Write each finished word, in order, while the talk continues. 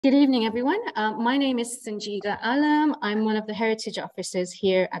Good evening, everyone. My name is Sanjida Alam. I'm one of the heritage officers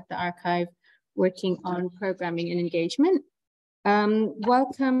here at the archive working on programming and engagement.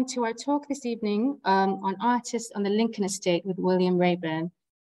 Welcome to our talk this evening on artists on the Lincoln Estate with William Raban.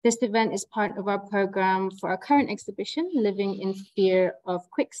 This event is part of our program for our current exhibition, Living in Fear of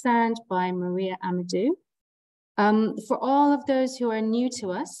Quicksand by Maria Amadou. For all of those who are new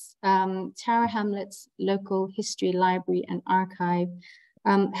to us, Tower Hamlets Local History Library and Archive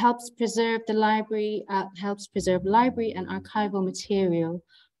helps preserve library and archival material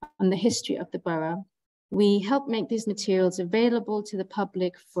on the history of the borough. We help make these materials available to the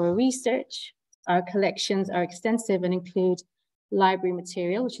public for research. Our collections are extensive and include library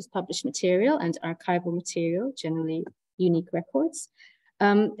material, which is published material, and archival material, generally unique records.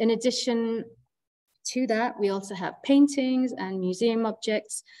 In addition to that, we also have paintings and museum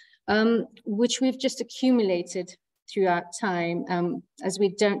objects, which we've just accumulated throughout time, as we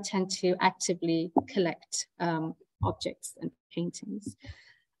don't tend to actively collect objects and paintings.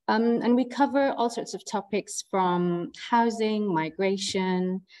 And we cover all sorts of topics from housing,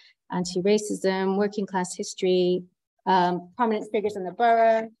 migration, anti-racism, working class history, prominent figures in the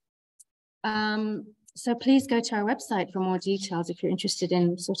borough. So please go to our website for more details if you're interested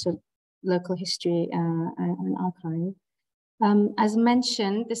in sort of local history and archive. As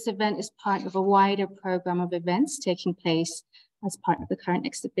mentioned, this event is part of a wider program of events taking place as part of the current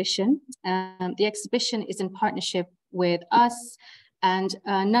exhibition. The exhibition is in partnership with us and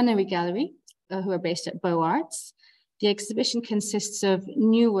Nunnery Gallery, who are based at Beaux Arts. The exhibition consists of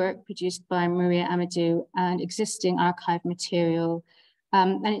new work produced by Maria Amadou and existing archive material,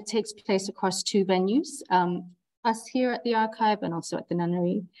 and it takes place across two venues, us here at the archive and also at the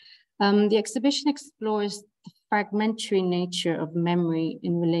Nunnery. The exhibition explores the fragmentary nature of memory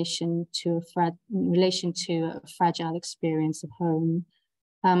in relation to a fragile experience of home.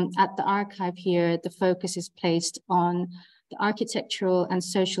 At the archive here, the focus is placed on the architectural and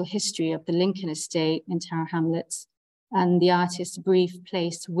social history of the Lincoln Estate in Tower Hamlets and the artist's brief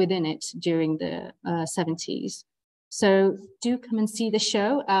place within it during the 70s. So do come and see the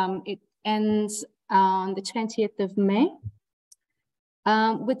show. It ends on the 20th of May.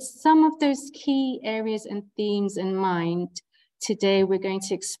 With some of those key areas and themes in mind, today we're going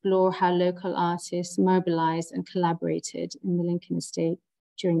to explore how local artists mobilized and collaborated in the Lincoln Estate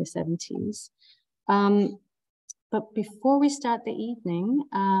during the 70s. But before we start the evening,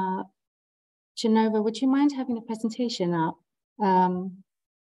 Genova, would you mind having the presentation up?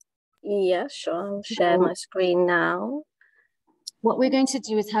 Yeah, sure. I'll share my screen now. What we're going to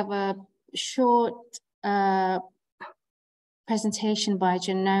do is have a short presentation by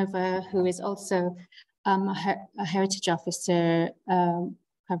Genova, who is also a heritage officer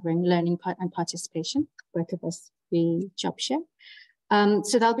covering learning and participation. Both of us, we job share.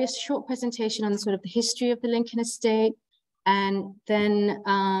 So there'll be a short presentation on sort of the history of the Lincoln Estate. And then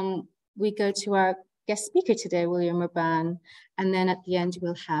we go to our guest speaker today, William Raban. And then at the end,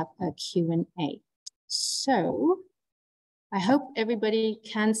 we'll have a Q&A. So I hope everybody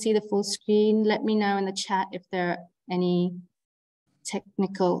can see the full screen. Let me know in the chat if there are any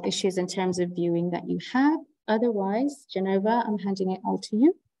technical issues in terms of viewing that you have. Otherwise, Genova, I'm handing it all to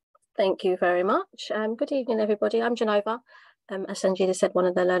you. Thank you very much. Good evening, everybody. I'm Genova. As Sanjida said, one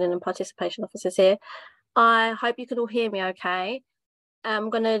of the learning and participation officers here. I hope you can all hear me okay.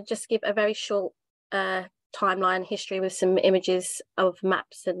 I'm going to just give a very short timeline history with some images of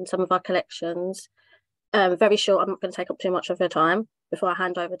maps and some of our collections. Very short. I'm not going to take up too much of your time before I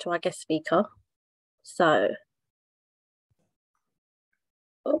hand over to our guest speaker. So,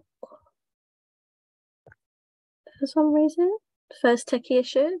 for some reason, first techie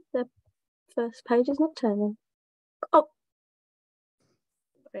issue, the first page is not turning. Oh,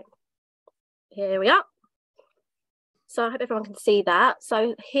 here we are. So I hope everyone can see that.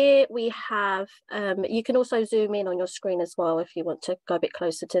 So here we have, you can also zoom in on your screen as well if you want to go a bit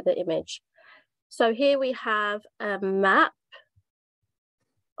closer to the image. So here we have a map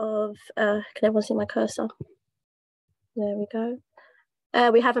of, can everyone see my cursor? There we go.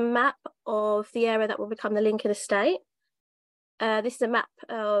 We have a map of the area that will become the Lincoln Estate. This is a map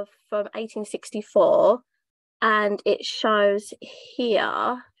from 1864, and it shows here,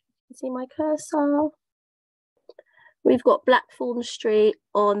 you can see my cursor. We've got Blackthorn Street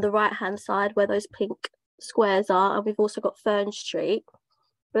on the right-hand side where those pink squares are, and we've also got Fern Street.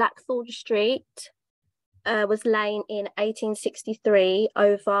 Blackthorn Street was laid in 1863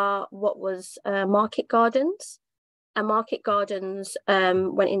 over what was Market Gardens. And Market Gardens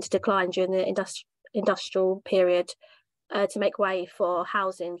went into decline during the industrial period to make way for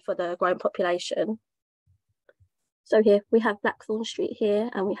housing for the growing population. So here we have Blackthorn Street here,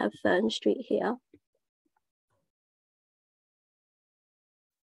 and we have Fern Street here.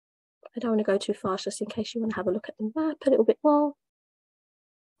 I don't want to go too fast, just in case you want to have a look at the map a little bit more.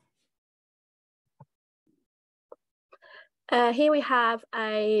 Here we have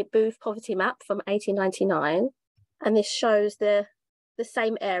a Booth poverty map from 1899, and this shows the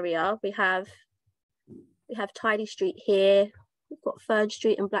same area. We have Tidy Street here, we've got Fern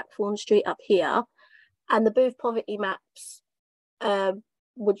Street and Blackthorn Street up here, and the Booth poverty maps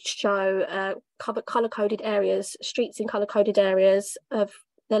would show colour-coded areas, streets in colour-coded areas of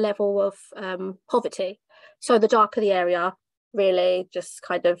the level of poverty. So the darker the area really just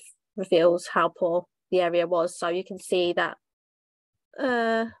kind of reveals how poor the area was. So you can see that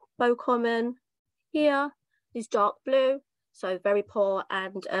Bow Common here is dark blue, so very poor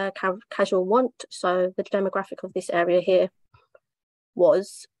and casual want. So the demographic of this area here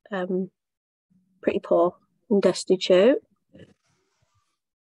was pretty poor and destitute.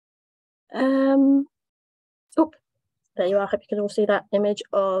 Oh, there you are. I hope you can all see that image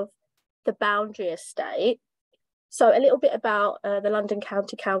of the Boundary Estate. So a little bit about the London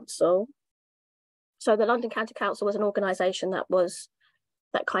County Council. So the London County Council was an organisation that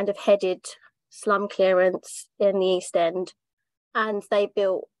kind of headed slum clearance in the East End, and they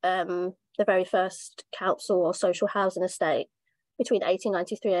built the very first council or social housing estate between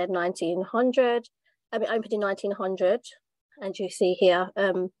 1893 and 1900. It opened in 1900, and you see here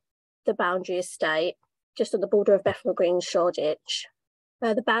the Boundary Estate, just on the border of Bethnal Green, Shoreditch.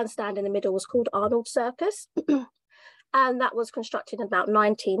 The bandstand in the middle was called Arnold Circus, and that was constructed in about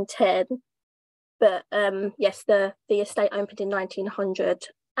 1910. But yes, the estate opened in 1900,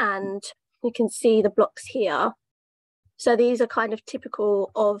 and you can see the blocks here. So these are kind of typical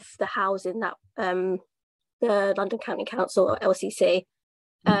of the housing that the London County Council, or LCC,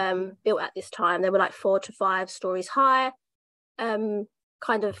 built at this time. They were like 4 to 5 stories high.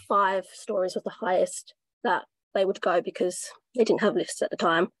 Kind of 5 stories was the highest that they would go because they didn't have lifts at the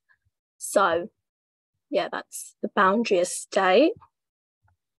time. So yeah, that's the Boundary Estate.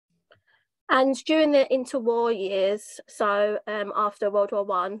 And during the interwar years, so after World War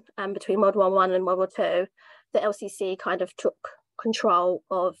I and between World War I and World War II, the LCC kind of took control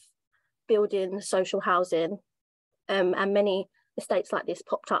of building social housing, and many estates like this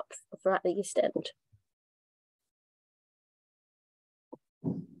popped up throughout the East End.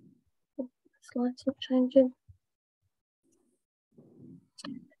 Slide's not changing.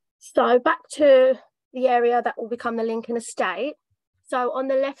 So back to the area that will become the Lincoln Estate. So on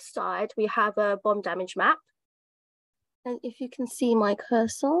the left side, we have a bomb damage map. And if you can see my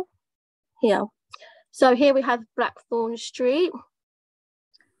cursor here. So here we have Blackthorn Street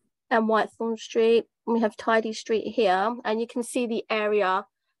and Whitethorn Street. We have Tidy Street here, and you can see the area.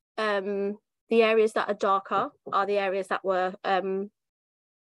 The areas that are darker are the areas that were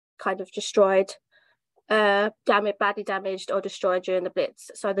kind of destroyed, badly damaged or destroyed during the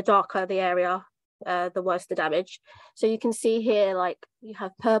Blitz. So the darker the area, the worse the damage. So you can see here, like, you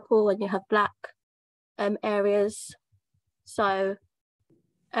have purple and you have black areas. So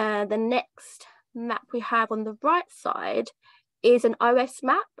the next map we have on the right side is an OS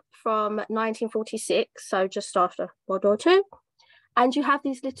map from 1946, so just after World War II. And you have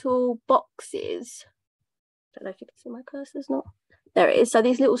these little boxes. Don't know if you can see my cursor's not. There it is. So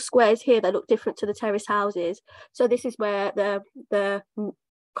these little squares here, they look different to the terrace houses. So this is where the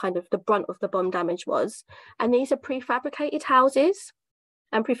kind of the brunt of the bomb damage was. And these are prefabricated houses.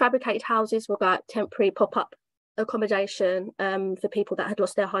 And prefabricated houses were like temporary pop-up accommodation for people that had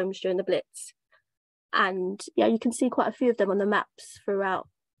lost their homes during the Blitz. And yeah, you can see quite a few of them on the maps throughout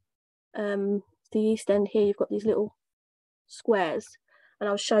the East End. Here you've got these little squares, and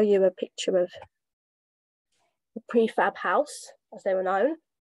I'll show you a picture of the prefab house, as they were known.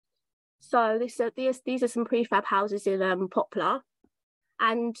 So these are some prefab houses in Poplar,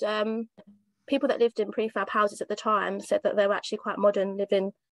 and people that lived in prefab houses at the time said that they were actually quite modern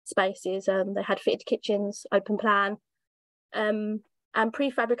living spaces. They had fitted kitchens, open plan, and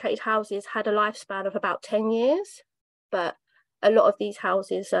prefabricated houses had a lifespan of about 10 years, but a lot of these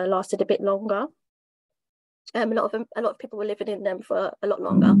houses lasted a bit longer. A lot of people were living in them for a lot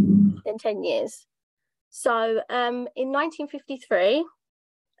longer than 10 years. So in 1953,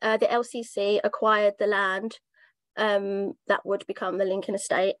 the LCC acquired the land that would become the Lincoln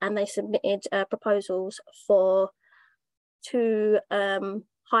Estate, and they submitted proposals for 2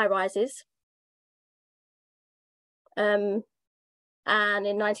 high-rises. And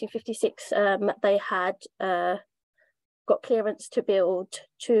in 1956, they had got clearance to build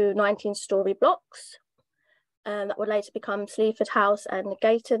 2 19-storey blocks that would later become Sleaford House and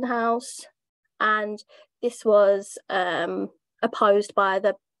Gayton House. And this was opposed by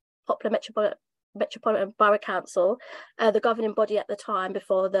the Poplar Metropolitan Borough Council, the governing body at the time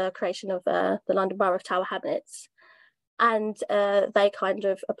before the creation of the London Borough of Tower Hamlets. And they kind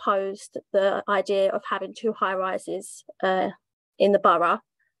of opposed the idea of having 2 high-rises in the borough,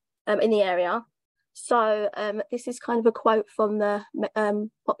 in the area. So this is kind of a quote from the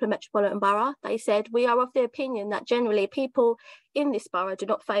Poplar Metropolitan Borough. They said, "We are of the opinion that generally people in this borough do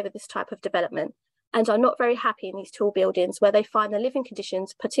not favour this type of development and are not very happy in these tall buildings where they find the living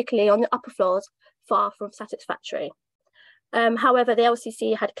conditions, particularly on the upper floors, far from satisfactory." However, the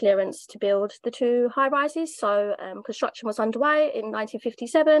LCC had clearance to build the 2 high-rises, so construction was underway in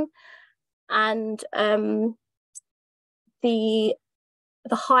 1957, and the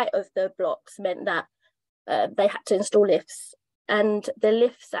height of the blocks meant that they had to install lifts, and the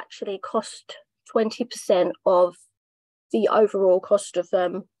lifts actually cost 20% of the overall cost of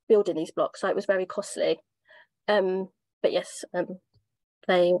building these blocks, so it was very costly. But yes,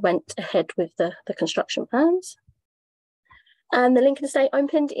 they went ahead with the construction plans. And the Lincoln Estate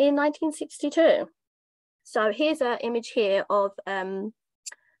opened in 1962. So here's an image here of the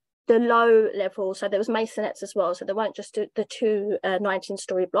low level. So there was masonettes as well. So they weren't just the 2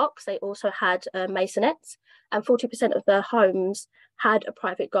 19-story blocks. They also had masonettes, and 40% of the homes had a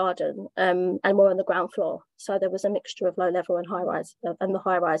private garden and were on the ground floor. So there was a mixture of low level and high rise and the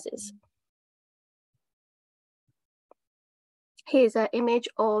high rises. Here's an image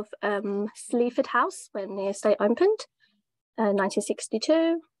of Sleaford House when the estate opened.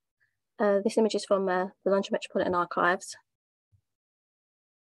 1962. This image is from the London Metropolitan Archives.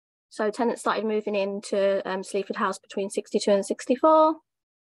 So tenants started moving into Sleaford House between 62 and 64.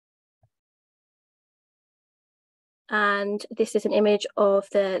 And this is an image of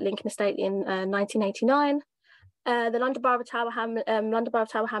the Lincoln Estate in 1989. The London Borough of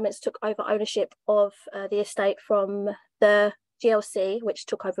Tower Hamlets took over ownership of the estate from the GLC, which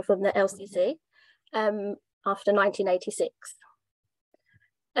took over from the LCC. After 1986.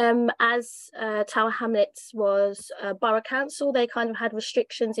 As Tower Hamlets was a borough council, they kind of had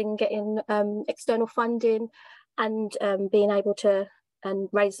restrictions in getting external funding and being able to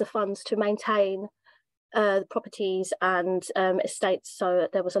raise the funds to maintain properties and estates. So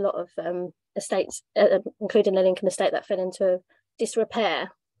there was a lot of estates, including the Lincoln estate, that fell into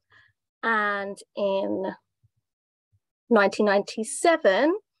disrepair. And in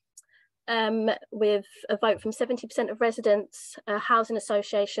 1997, with a vote from 70% of residents, a housing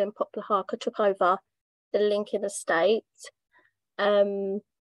association, Poplar Harker, took over the Lincoln estate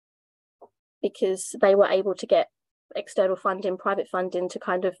because they were able to get external funding, private funding, to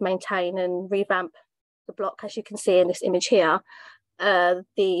kind of maintain and revamp the block. As you can see in this image here,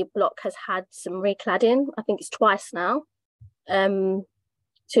 the block has had some recladding. I think it's twice now, 2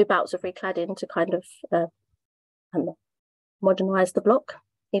 bouts of recladding to kind of modernise the block,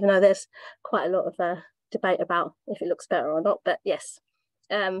 even though there's quite a lot of debate about if it looks better or not. But yes,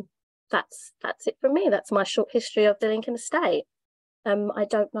 that's it from me. That's my short history of the Lincoln estate. I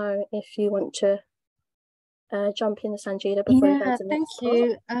don't know if you want to jump in, Sanjida, before you go to the next part.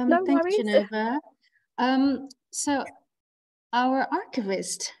 You. No thank worries. you, Genova. So our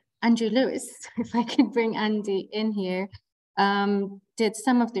archivist, Andrew Lewis, if I could bring Andy in here, did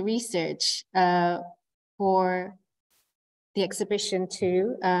some of the research for the exhibition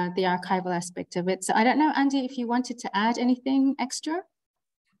too, the archival aspect of it. So I don't know, Andy, if you wanted to add anything extra?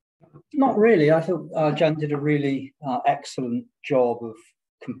 Not really. I thought Jan did a really excellent job of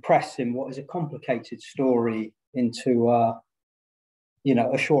compressing what is a complicated story into a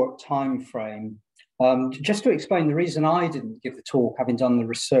short time frame. Just to explain the reason I didn't give the talk, having done the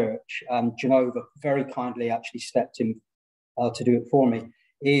research, Genova very kindly actually stepped in to do it for me,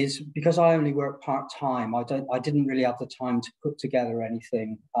 is because I only work part-time. I didn't really have the time to put together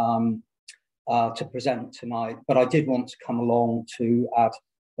anything to present tonight, but I did want to come along to add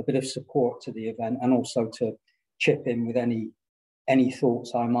a bit of support to the event and also to chip in with any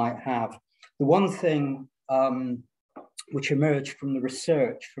thoughts I might have. The one thing which emerged from the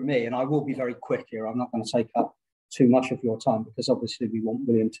research for me, and I will be very quick here, I'm not going to take up too much of your time because obviously we want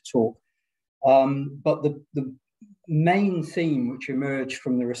William to talk, but the main theme which emerged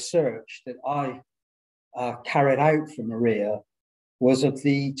from the research that I carried out for Maria was of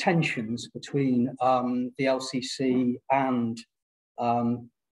the tensions between the LCC and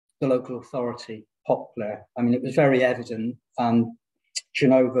the local authority, Poplar. I mean, it was very evident, and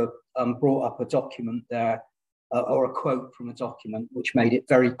Genova brought up a document there, or a quote from a document, which made it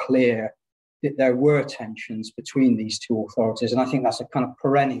very clear that there were tensions between these two authorities. And I think that's a kind of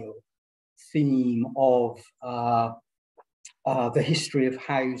perennial theme of the history of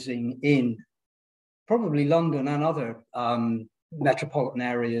housing in probably London and other metropolitan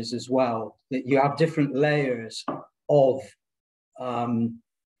areas as well, that you have different layers of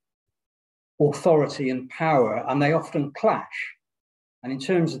authority and power, and they often clash. And in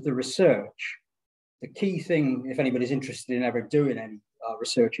terms of the research, the key thing, if anybody's interested in ever doing any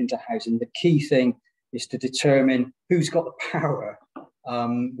research into housing, the key thing is to determine who's got the power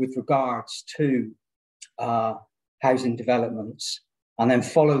with regards to housing developments, and then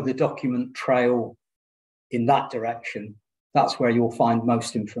follow the document trail in that direction. That's where you'll find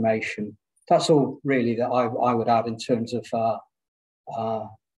most information. That's all really that I would add in terms of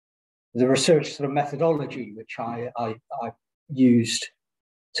the research sort of methodology, which I used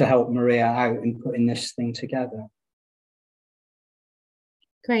to help Maria out in putting this thing together.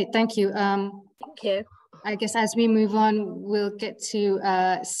 Great, thank you. Thank you. I guess as we move on, we'll get to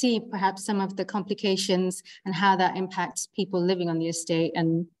see perhaps some of the complications and how that impacts people living on the estate.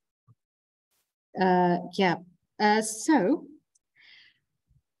 And yeah, so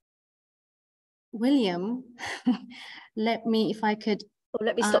William, let me, if I could. Well,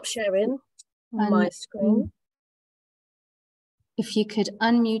 let me stop sharing my screen. If you could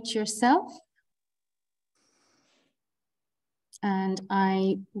unmute yourself. And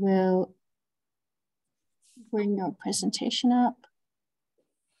I will bring your presentation up.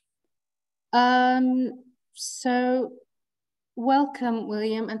 So welcome,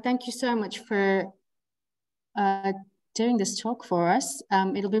 William, and thank you so much for doing this talk for us.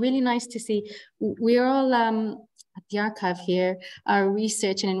 It'll be really nice to see. We're all at the archive here. Our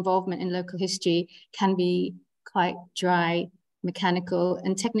research and involvement in local history can be quite dry, mechanical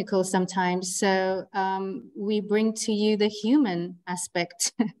and technical sometimes. So we bring to you the human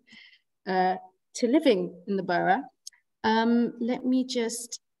aspect to living in the borough. Let me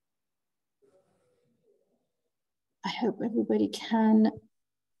just, I hope everybody can.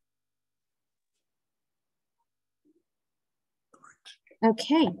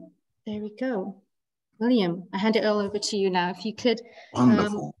 Okay, there we go. William, I hand it all over to you now. If you could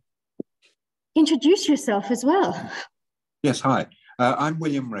introduce yourself as well. Yes, hi. I'm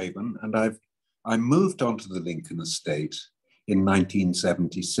William Raban, and I moved onto the Lincoln estate in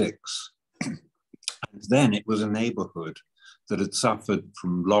 1976. And then it was a neighborhood that had suffered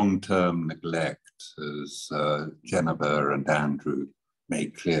from long-term neglect, as Jennifer and Andrew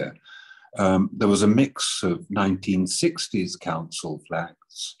made clear. There was a mix of 1960s council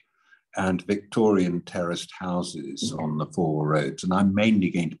flats and Victorian terraced houses on the four roads. And I'm mainly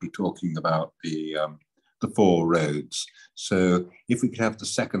going to be talking about the four roads. So if we could have the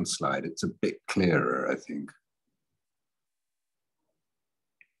second slide, it's a bit clearer, I think.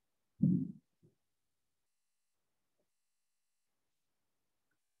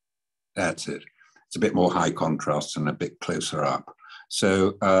 That's it. It's a bit more high contrast and a bit closer up.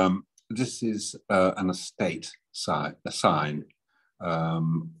 So this is an estate sign, a sign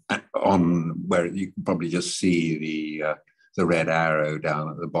on where you can probably just see the red arrow down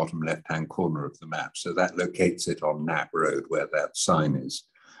at the bottom left-hand corner of the map. So that locates it on Knapp Road, where that sign is.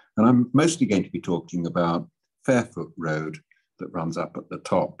 And I'm mostly going to be talking about Fairfoot Road that runs up at the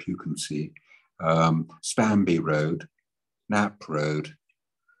top, you can see, Spanby Road, Knapp Road,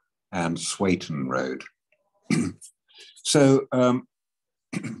 and Swayton Road. So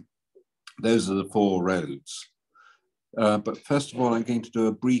those are the four roads. But first of all, I'm going to do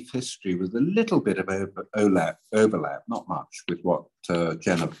a brief history with a little bit of overlap, not much, with what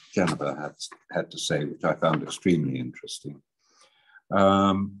Jennifer had to say, which I found extremely interesting.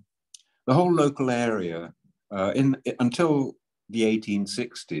 The whole local area, until the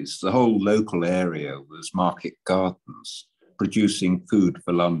 1860s, the whole local area was market gardens, producing food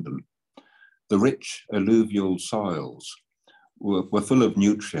for London. The rich alluvial soils were full of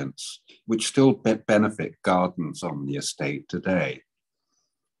nutrients, which still benefit gardens on the estate today.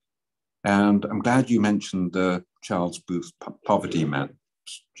 And I'm glad you mentioned the Charles Booth poverty map,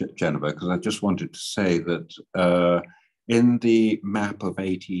 Jennifer, because I just wanted to say that in the map of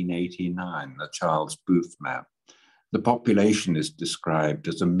 1889, the Charles Booth map, the population is described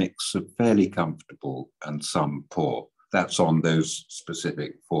as a mix of fairly comfortable and some poor. That's on those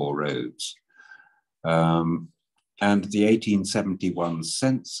specific four roads. And the 1871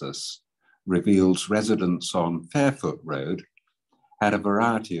 census reveals residents on Fairfoot Road had a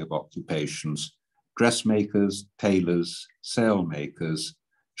variety of occupations: dressmakers, tailors, sailmakers,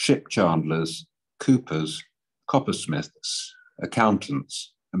 ship chandlers, coopers, coppersmiths,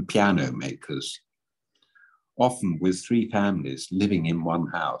 accountants, and piano makers, often with three families living in one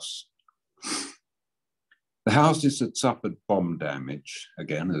house. The houses had suffered bomb damage,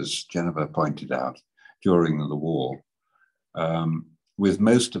 again, as Jennifer pointed out, during the war, with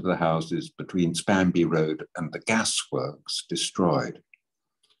most of the houses between Spanby Road and the gasworks destroyed.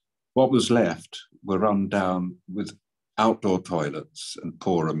 What was left were run down with outdoor toilets and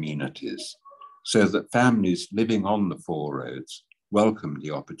poor amenities, so that families living on the four roads welcomed the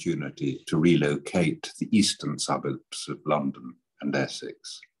opportunity to relocate to the eastern suburbs of London and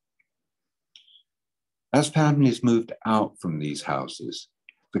Essex. As families moved out from these houses,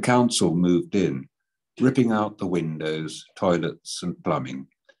 the council moved in, ripping out the windows, toilets and plumbing,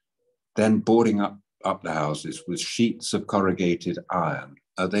 then boarding up the houses with sheets of corrugated iron.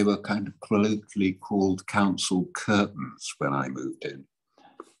 They were kind of colloquially called council curtains when I moved in.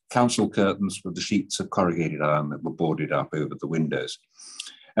 Council curtains were the sheets of corrugated iron that were boarded up over the windows.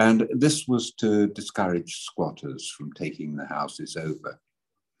 And this was to discourage squatters from taking the houses over.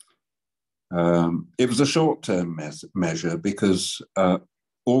 It was a short-term measure because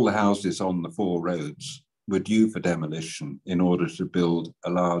all the houses on the four roads were due for demolition in order to build a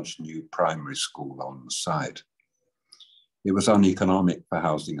large new primary school on the site. It was uneconomic for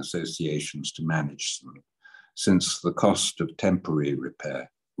housing associations to manage them, since the cost of temporary repair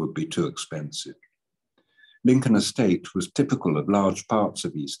would be too expensive. Lincoln Estate was typical of large parts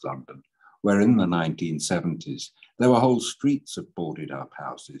of East London, where in the 1970s, there were whole streets of boarded up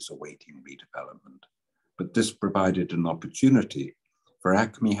houses awaiting redevelopment. But this provided an opportunity for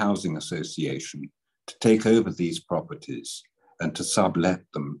Acme Housing Association to take over these properties and to sublet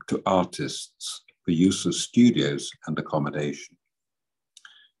them to artists for use as studios and accommodation.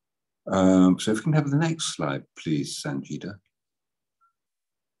 So if we can have the next slide, please, Sanjita.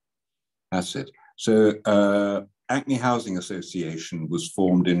 That's it. So Acme Housing Association was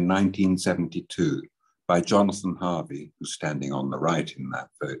formed in 1972 by Jonathan Harvey, who's standing on the right in that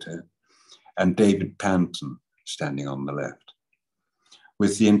photo, and David Panton, standing on the left,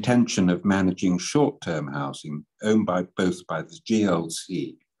 with the intention of managing short-term housing owned both by the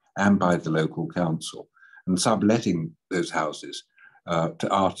GLC and by the local council, and subletting those houses to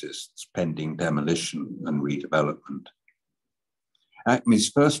artists pending demolition and redevelopment. Acme's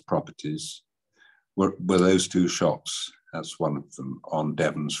first properties were those two shops. That's one of them on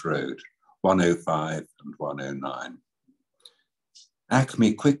Devons Road, 105 and 109.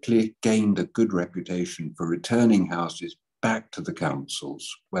 Acme quickly gained a good reputation for returning houses back to the councils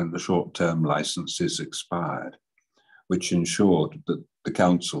when the short-term licenses expired, which ensured that the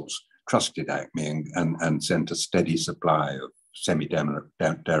councils trusted Acme and sent a steady supply of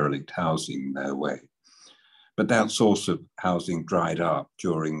semi-derelict housing their way. But that source of housing dried up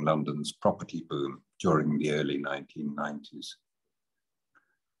during London's property boom during the early 1990s.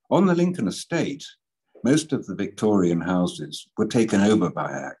 On the Lincoln Estate, most of the Victorian houses were taken over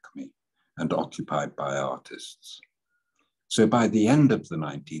by Acme and occupied by artists. So by the end of the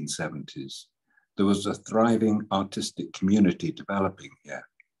 1970s, there was a thriving artistic community developing here.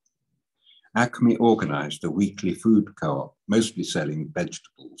 Acme organized a weekly food co-op, mostly selling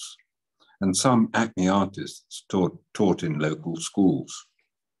vegetables, and some Acme artists taught in local schools.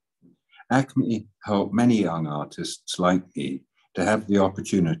 Acme helped many young artists like me to have the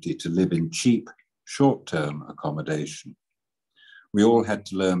opportunity to live in cheap, short-term accommodation. We all had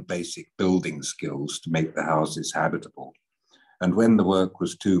to learn basic building skills to make the houses habitable. And when the work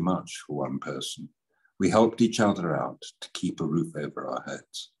was too much for one person, we helped each other out to keep a roof over our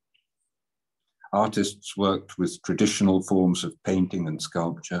heads. Artists worked with traditional forms of painting and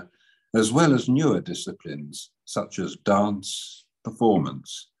sculpture, as well as newer disciplines such as dance,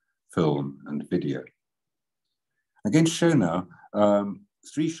 performance, film, and video. I'm going to show now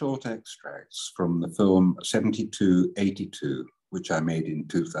 3 short extracts from the film 7282, which I made in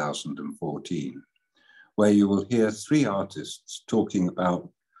 2014, where you will hear 3 artists talking about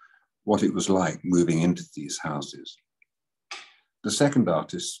what it was like moving into these houses. The second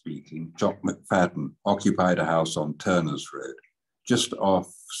artist speaking, Jock McFadden, occupied a house on Turner's Road, just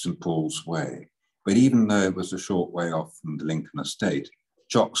off St. Paul's Way. But even though it was a short way off from the Lincoln Estate,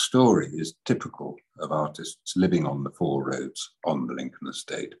 Jock's story is typical of artists living on the 4 roads on the Lincoln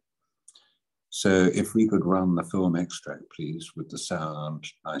Estate. So if we could run the film extract, please, with the sound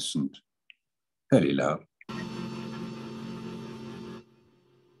nice and fairly loud.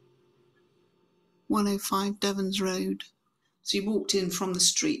 105 Devons Road. So you walked in from the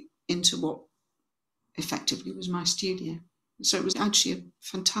street into what effectively was my studio. So it was actually a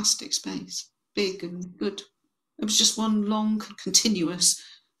fantastic space, big and good. It was just one long, continuous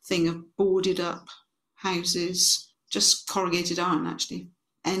thing of boarded up houses, just corrugated iron, actually.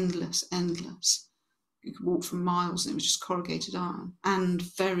 Endless, endless. You could walk for miles and it was just corrugated iron and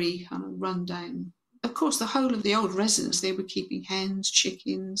very kind of run down. Of course, the whole of the old residents, they were keeping hens,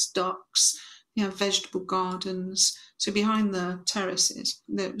 chickens, ducks, vegetable gardens. So behind the terraces,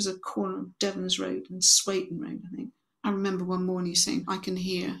 there was a corner of Devon's Road and Swayton Road, I think. I remember one morning saying, I can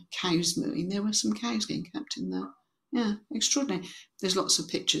hear cows mooing. There were some cows being kept in there. Yeah, extraordinary. There's lots of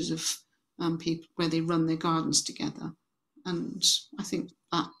pictures of people where they run their gardens together. And I think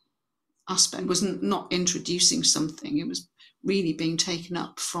that aspect was not introducing something. It was really being taken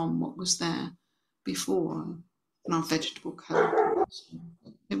up from what was there before in our vegetable code.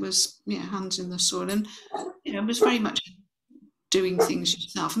 It was, hands in the soil. And, it was very much doing things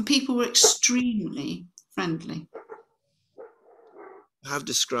yourself. And people were extremely friendly. I have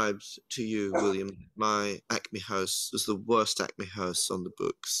described to you, William, my Acme house was the worst Acme house on the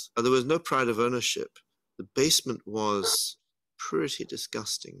books. There was no pride of ownership. The basement was pretty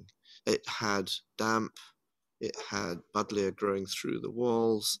disgusting. It had damp, it had buddleia growing through the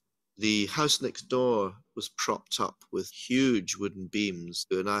walls. The house next door was propped up with huge wooden beams,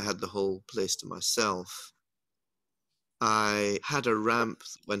 and I had the whole place to myself. I had a ramp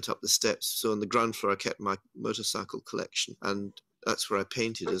that went up the steps, so on the ground floor I kept my motorcycle collection, and that's where I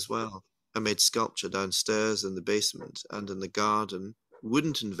painted as well. I made sculpture downstairs in the basement and in the garden.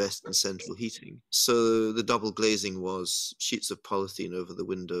 Wouldn't invest in central heating, so the double glazing was sheets of polythene over the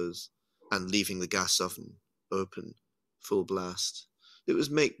windows and leaving the gas oven open, full blast. It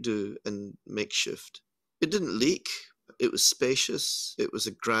was make do and makeshift. It didn't leak. It was spacious. It was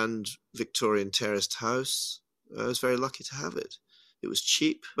a grand Victorian terraced house. I was very lucky to have it. It was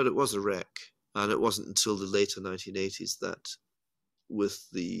cheap, but it was a wreck. And it wasn't until the later 1980s that, with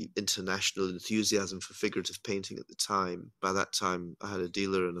the international enthusiasm for figurative painting at the time, by that time I had a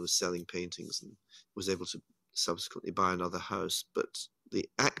dealer and I was selling paintings and was able to subsequently buy another house. But the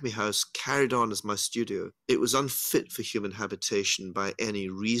Acme house carried on as my studio. It was unfit for human habitation by any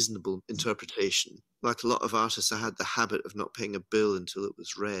reasonable interpretation. Like a lot of artists, I had the habit of not paying a bill until it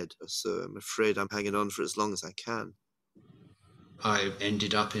was read. So I'm afraid I'm hanging on for as long as I can. I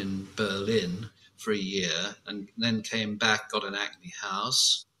ended up in Berlin for a year and then came back, got an Acme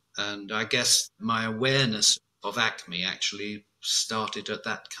house. And I guess my awareness of Acme actually started at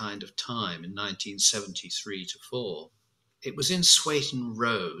that kind of time in 1973 to 4. It was in Swayton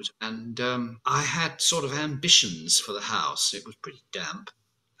Road, and I had sort of ambitions for the house. It was pretty damp,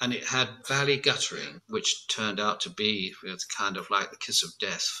 and it had valley guttering, which turned out to be kind of like the kiss of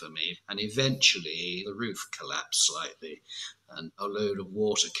death for me. And eventually the roof collapsed slightly, and a load of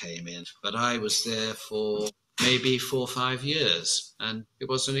water came in. But I was there for maybe 4 or 5 years, and it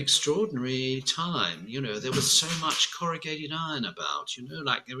was an extraordinary time. There was so much corrugated iron about,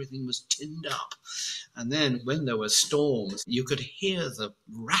 like everything was tinned up. And then when there were storms, you could hear the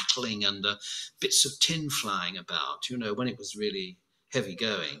rattling and the bits of tin flying about, when it was really heavy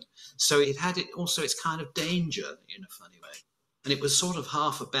going. So it had also its kind of danger in a funny way. And it was sort of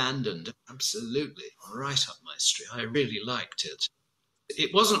half abandoned, absolutely right up my street. I really liked it.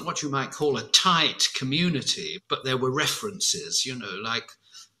 It wasn't what you might call a tight community, but there were references, like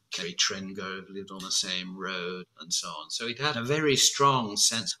Kerry Trengove lived on the same road and so on. So it had a very strong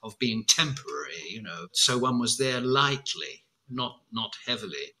sense of being temporary, so one was there lightly, not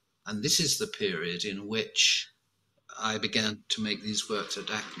heavily. And this is the period in which I began to make these works at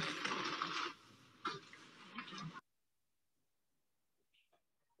Acme.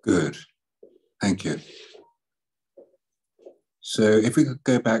 Good, thank you. So if we could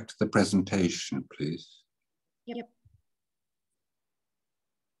go back to the presentation, please. Yep.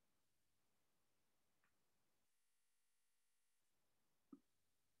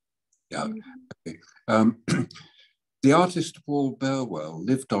 Yeah, okay. The artist Paul Burwell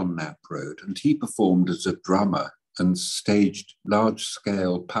lived on Knapp Road, and he performed as a drummer and staged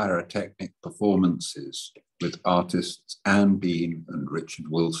large-scale pyrotechnic performances with artists Anne Bean and Richard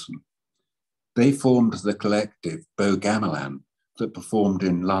Wilson. They formed the collective Beau Gamelan that performed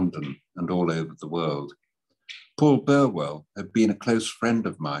in London and all over the world. Paul Burwell had been a close friend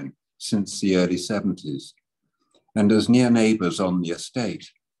of mine since the early 70s, and as near neighbours on the estate,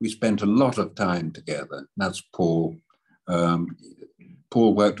 we spent a lot of time together. That's Paul.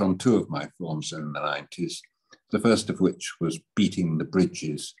 Paul worked on 2 of my films in the 90s, the first of which was Beating the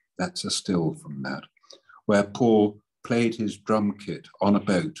Bridges. That's a still from that, where Paul played his drum kit on a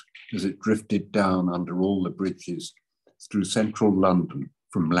boat as it drifted down under all the bridges through central London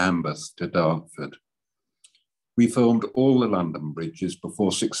from Lambeth to Dartford. We filmed all the London bridges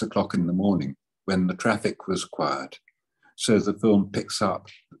before 6 o'clock in the morning when the traffic was quiet, so the film picks up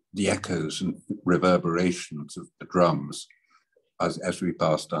the echoes and reverberations of the drums as we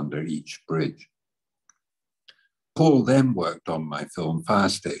passed under each bridge. Paul then worked on my film Fire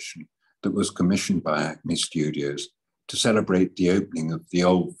Station that was commissioned by Acme Studios to celebrate the opening of the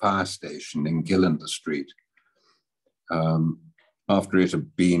old fire station in Gillender Street, after it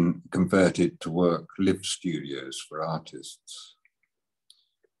had been converted to live studios for artists.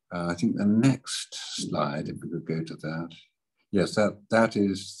 I think the next slide, if we could go to that. Yes, that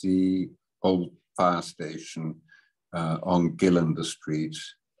is the old fire station on Gillender Street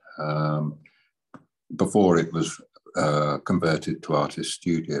before it was converted to artist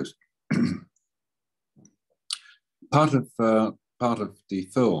studios. Part of the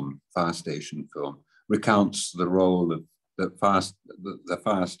film, Fire Station film, recounts the role of the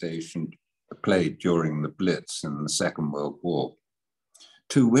fire station played during the Blitz in the Second World War.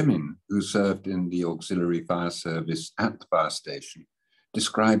 Two women who served in the auxiliary fire service at the fire station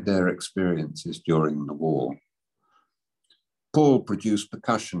described their experiences during the war. Paul produced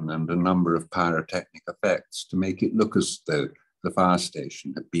percussion and a number of pyrotechnic effects to make it look as though the fire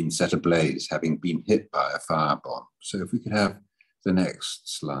station had been set ablaze, having been hit by a firebomb. So if we could have the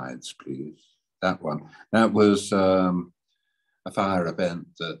next slides, please. That one. That was a fire event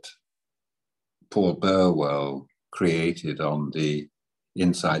that Paul Burwell created on the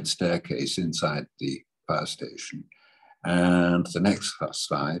inside staircase inside the fire station. And the next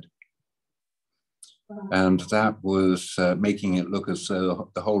slide. And that was making it look as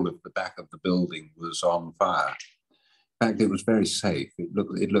though the whole of the back of the building was on fire. In fact, it was very safe.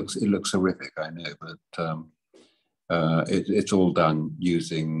 It looks horrific, I know, but it's all done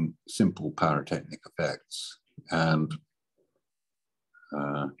using simple pyrotechnic effects. And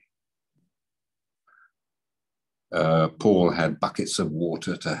Paul had buckets of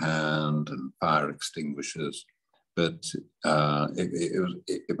water to hand and fire extinguishers, but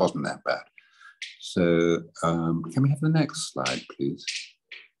it wasn't that bad. So can we have the next slide, please?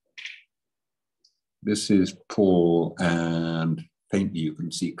 This is Paul, and faintly you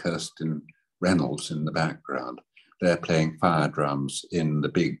can see Kirsten Reynolds in the background. They're playing fire drums in the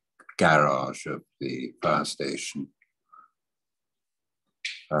big garage of the fire station.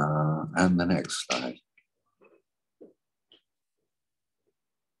 And the next slide.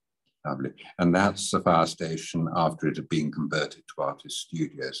 Lovely. And that's the fire station after it had been converted to artist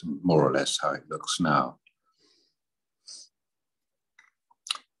studios, and more or less how it looks now.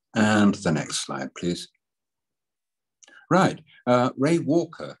 And the next slide, please. Right. Ray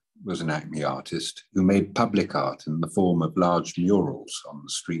Walker was an Acme artist who made public art in the form of large murals on the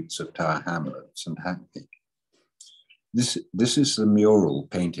streets of Tower Hamlets and Hackney. This is the mural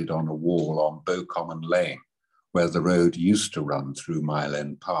painted on a wall on Bowcommon Lane, where the road used to run through Mile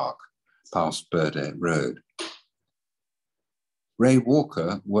End Park, past Burdett Road. Ray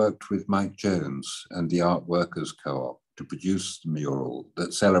Walker worked with Mike Jones and the Art Workers Co-op to produce the mural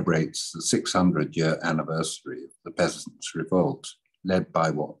that celebrates the 600-year anniversary of the Peasants' Revolt, led by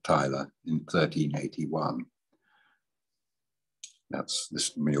Wat Tyler in 1381. That's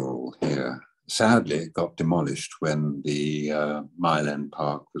this mural here. Sadly, it got demolished when the Mile End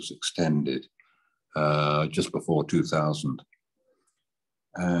Park was extended just before 2000.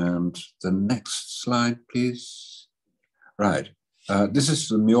 And the next slide, please. Right. This is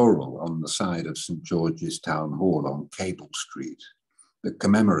the mural on the side of St. George's Town Hall on Cable Street that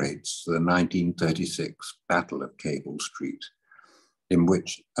commemorates the 1936 Battle of Cable Street, in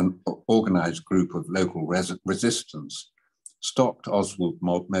which an organized group of local resistance stopped Oswald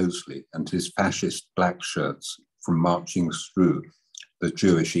Mosley and his fascist black shirts from marching through the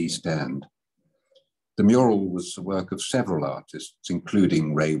Jewish East End. The mural was the work of several artists,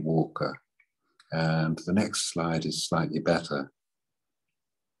 including Ray Walker. And the next slide is slightly better.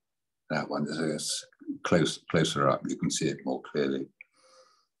 That one is closer up, you can see it more clearly.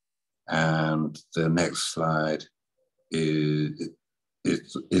 And the next slide is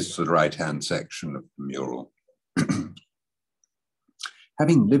the right-hand section of the mural.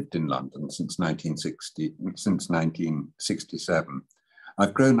 Having lived in London since 1967,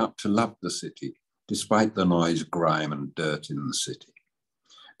 I've grown up to love the city, despite the noise, grime, and dirt in the city.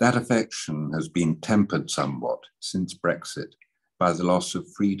 That affection has been tempered somewhat since Brexit by the loss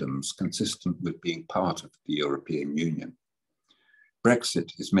of freedoms consistent with being part of the European Union.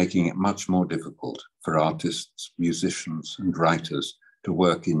 Brexit is making it much more difficult for artists, musicians, and writers to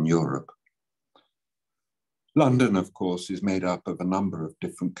work in Europe. London, of course, is made up of a number of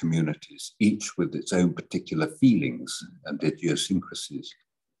different communities, each with its own particular feelings and idiosyncrasies.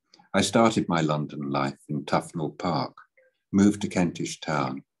 I started my London life in Tufnell Park, moved to Kentish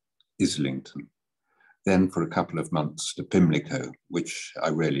Town, Islington, then for a couple of months to Pimlico, which I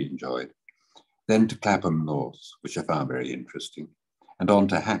really enjoyed, then to Clapham North, which I found very interesting, and on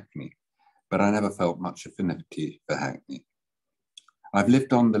to Hackney, but I never felt much affinity for Hackney. I've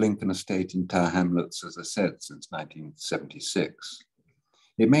lived on the Lincoln estate in Tower Hamlets, as I said, since 1976.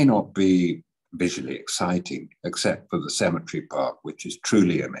 It may not be visually exciting, except for the cemetery park, which is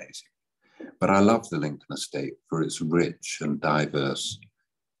truly amazing. But I love the Lincoln estate for its rich and diverse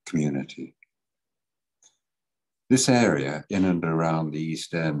community. This area in and around the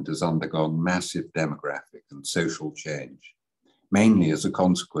East End has undergone massive demographic and social change, mainly as a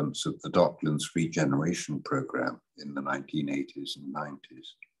consequence of the Docklands regeneration programme in the 1980s and 90s.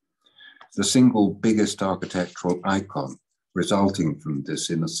 The single biggest architectural icon resulting from this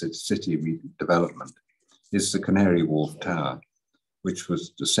inner city redevelopment is the Canary Wharf Tower, which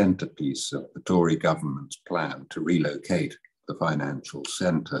was the centrepiece of the Tory government's plan to relocate the financial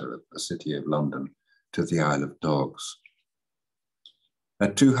centre of the City of London to the Isle of Dogs.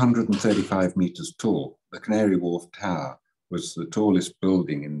 At 235 metres tall, the Canary Wharf Tower was the tallest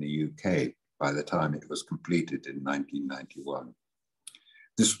building in the UK by the time it was completed in 1991.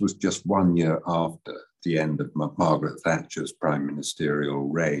 This was just 1 year after the end of Margaret Thatcher's prime ministerial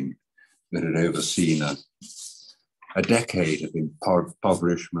reign that had overseen a decade of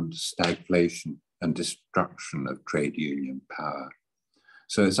impoverishment, stagflation, and destruction of trade union power.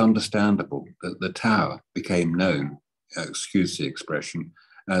 So it's understandable that the tower became known, excuse the expression,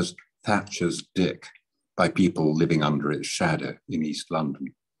 as Thatcher's Dick by people living under its shadow in East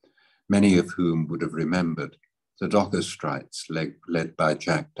London, many of whom would have remembered the dockers' strikes led by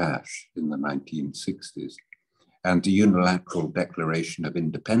Jack Dash in the 1960s, and the unilateral declaration of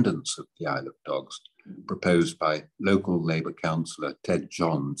independence of the Isle of Dogs proposed by local Labour councillor Ted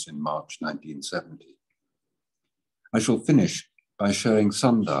Johns in March 1970. I shall finish by showing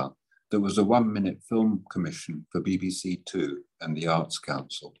Sundial. There was a 1-minute film commission for BBC Two and the Arts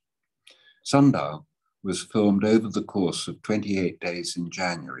Council. Sundial was filmed over the course of 28 days in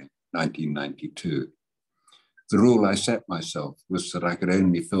January 1992. The rule I set myself was that I could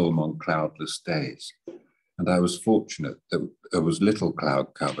only film on cloudless days, and I was fortunate that there was little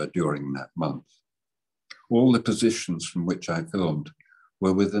cloud cover during that month. All the positions from which I filmed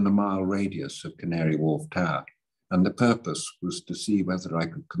were within a mile radius of Canary Wharf Tower, and the purpose was to see whether I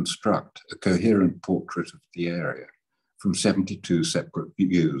could construct a coherent portrait of the area from 72 separate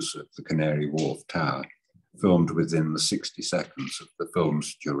views of the Canary Wharf Tower, filmed within the 60 seconds of the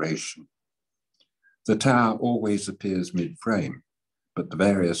film's duration. The tower always appears mid-frame, but the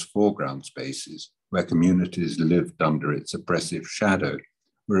various foreground spaces where communities lived under its oppressive shadow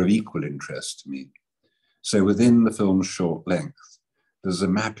were of equal interest to me. So within the film's short length, there's a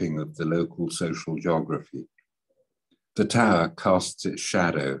mapping of the local social geography. The tower casts its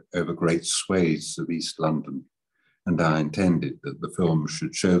shadow over great swathes of East London, and I intended that the film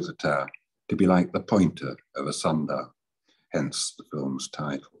should show the tower to be like the pointer of a sundial, hence the film's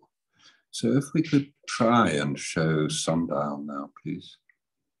title. So if we could try and show Sundial now, please,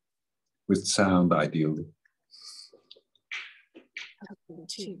 with sound ideally.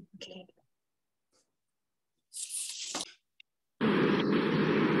 Okay.